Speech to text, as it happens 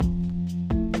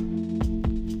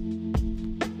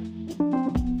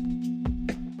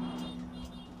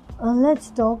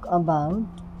Let's talk about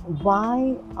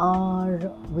why are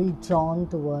we drawn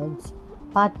towards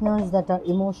partners that are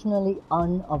emotionally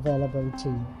unavailable to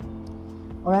you.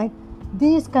 Alright,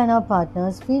 these kind of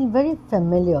partners feel very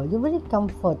familiar, you're very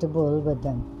comfortable with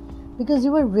them because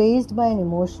you were raised by an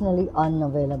emotionally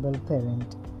unavailable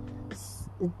parent.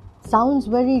 It sounds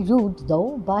very rude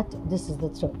though, but this is the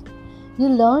truth. You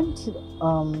learned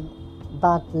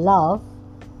that love,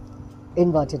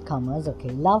 inverted commas,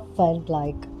 love felt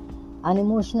like an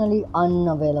emotionally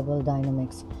unavailable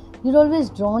dynamics. You're always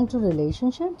drawn to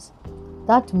relationships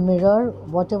that mirror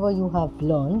whatever you have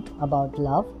learned about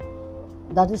love.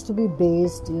 That is to be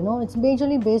based, it's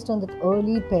majorly based on that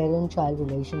early parent-child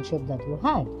relationship that you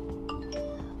had.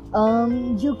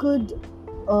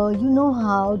 You know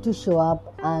how to show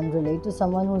up and relate to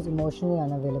someone who's emotionally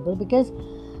unavailable because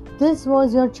this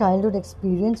was your childhood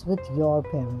experience with your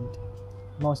parent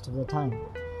most of the time.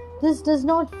 This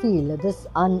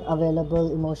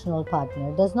unavailable emotional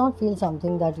partner does not feel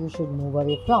something that you should move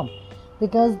away from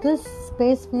because this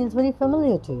space feels very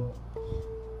familiar to you.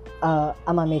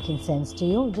 Am I making sense to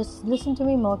you? Just listen to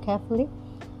me more carefully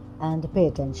and pay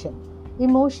attention.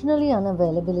 Emotionally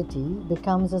unavailability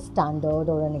becomes a standard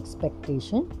or an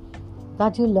expectation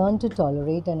that you learn to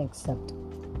tolerate and accept.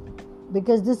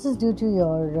 Because this is due to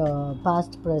your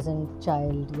past, present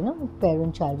child,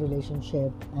 parent-child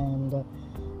relationship, and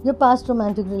your past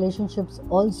romantic relationships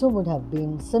also would have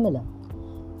been similar.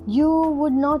 You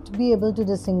would not be able to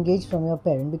disengage from your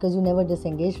parent because you never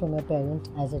disengaged from your parent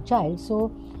as a child.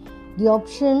 So the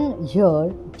option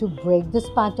here to break this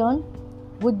pattern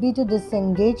would be to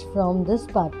disengage from this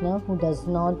partner who's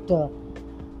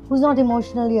not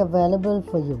emotionally available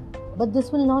for you. But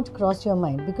this will not cross your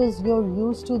mind because you're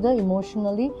used to the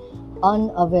emotionally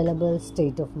unavailable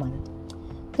state of mind.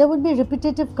 There would be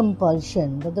repetitive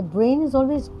compulsion, but the brain is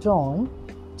always drawn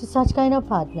to such kind of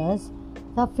partners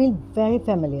that feel very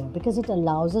familiar because it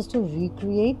allows us to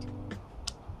recreate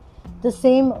the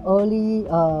same early,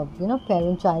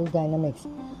 parent-child dynamics.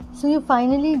 So you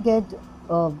finally get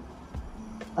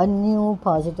a new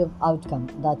positive outcome.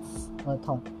 That's a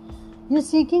thought. You're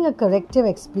seeking a corrective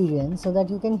experience so that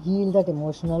you can heal that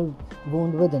emotional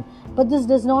wound within. But this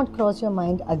does not cross your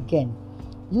mind again.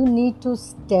 You need to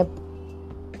step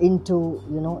into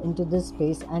this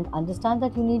space and understand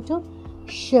that you need to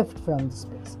shift from this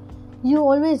space. You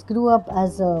always grew up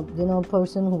as a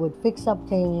person who would fix up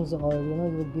things, or you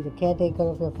would be the caretaker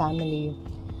of your family,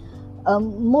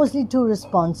 mostly too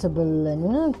responsible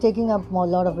and taking up a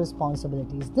lot of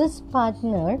responsibilities. This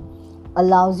partner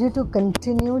allows you to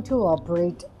continue to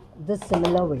operate the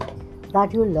similar way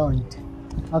that you learned,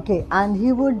 and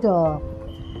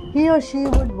he or she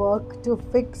would work to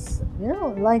fix,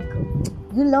 like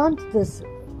you learned this,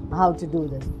 how to do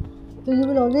this. So you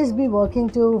will always be working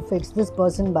to fix this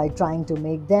person by trying to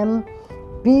make them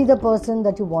be the person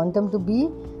that you want them to be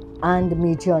and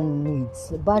meet your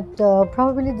needs. But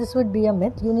probably this would be a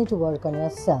myth. You need to work on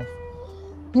yourself.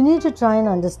 You need to try and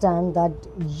understand that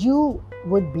you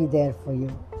would be there for you.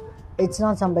 It's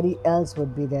not somebody else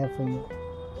would be there for you.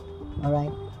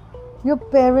 Alright? Your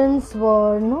parents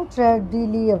were not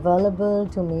readily available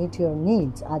to meet your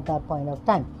needs at that point of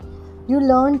time. You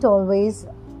learned always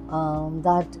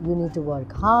that you need to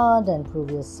work hard and prove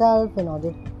yourself in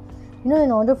order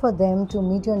for them to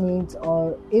meet your needs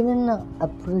or even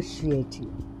appreciate you.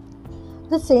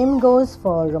 The same goes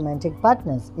for romantic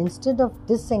partners. Instead of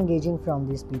disengaging from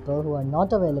these people who are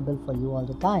not available for you all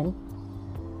the time,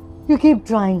 you keep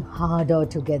trying harder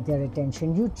to get their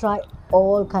attention. You try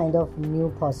all kind of new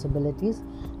possibilities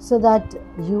so that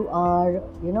you are,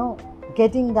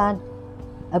 getting that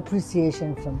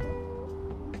appreciation from them.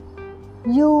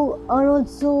 You are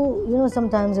also,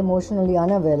 sometimes emotionally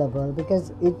unavailable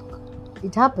because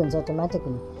it happens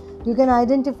automatically. You can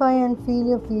identify and feel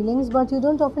your feelings, but you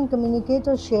don't often communicate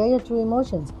or share your true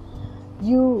emotions.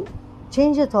 You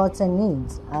change your thoughts and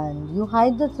needs, and you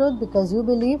hide the truth because you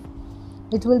believe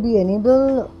it will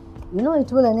enable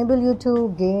you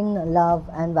to gain love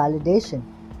and validation.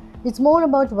 It's more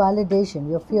about validation.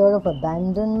 Your fear of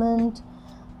abandonment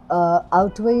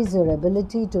outweighs your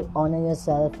ability to honor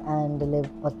yourself and live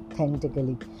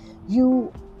authentically.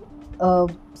 You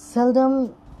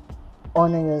seldom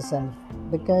honor yourself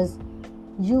because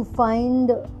you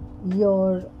find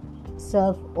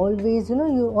yourself always,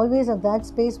 you always at that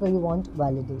space where you want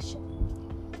validation.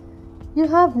 You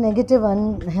have negative,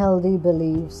 unhealthy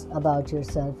beliefs about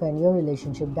yourself and your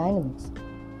relationship dynamics.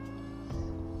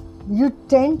 You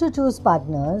tend to choose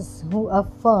partners who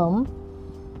affirm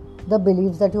the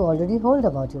beliefs that you already hold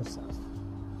about yourself.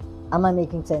 Am I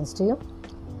making sense to you?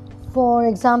 For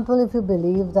example, if you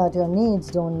believe that your needs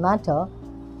don't matter,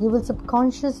 you will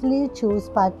subconsciously choose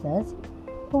partners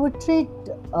who would treat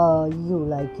you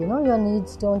like, your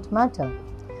needs don't matter.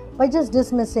 By just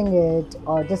dismissing it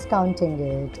or discounting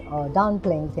it or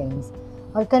downplaying things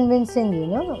or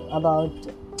convincing about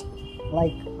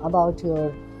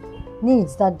your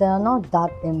needs that they are not that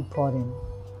important.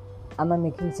 Am I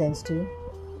making sense to you?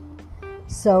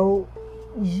 So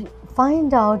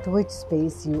find out which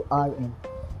space you are in.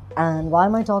 And why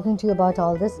am I talking to you about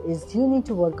all this is you need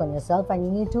to work on yourself and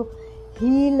you need to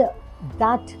heal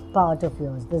that part of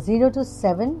yours. The 0 to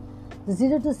 7 is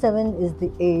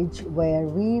the age where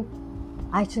we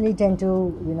actually tend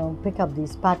to pick up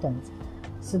these patterns.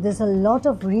 So there's a lot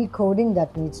of recoding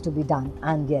that needs to be done.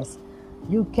 And yes,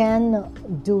 you can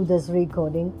do this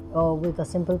recoding with a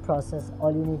simple process.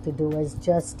 All you need to do is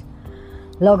just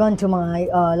log on to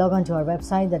our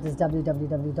website, that is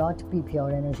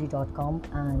www.ppureenergy.com,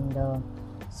 and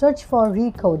search for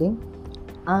recoding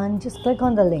and just click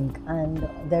on the link, and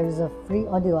there is a free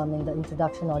audio. I mean, the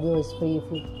introduction audio is free.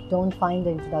 If you don't find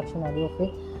the introduction audio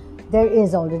free, there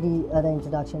is already the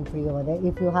introduction free over there.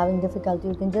 If you're having difficulty,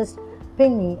 you can just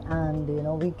ping me and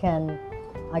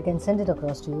I can send it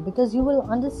across to you, because you will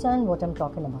understand what I'm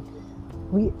talking about.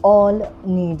 We all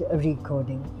need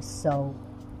recoding. So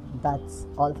that's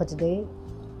all for today.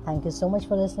 Thank you so much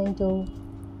for listening to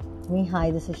me. Hi,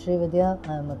 this is Sri Vidya.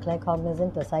 I'm a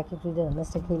claircognizant, a psychic reader, a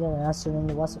mystic healer, an astral and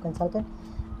Vastu consultant,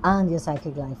 and your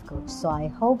psychic life coach. So I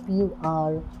hope you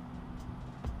are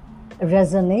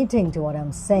resonating to what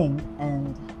I'm saying,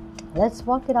 and let's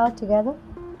work it out together.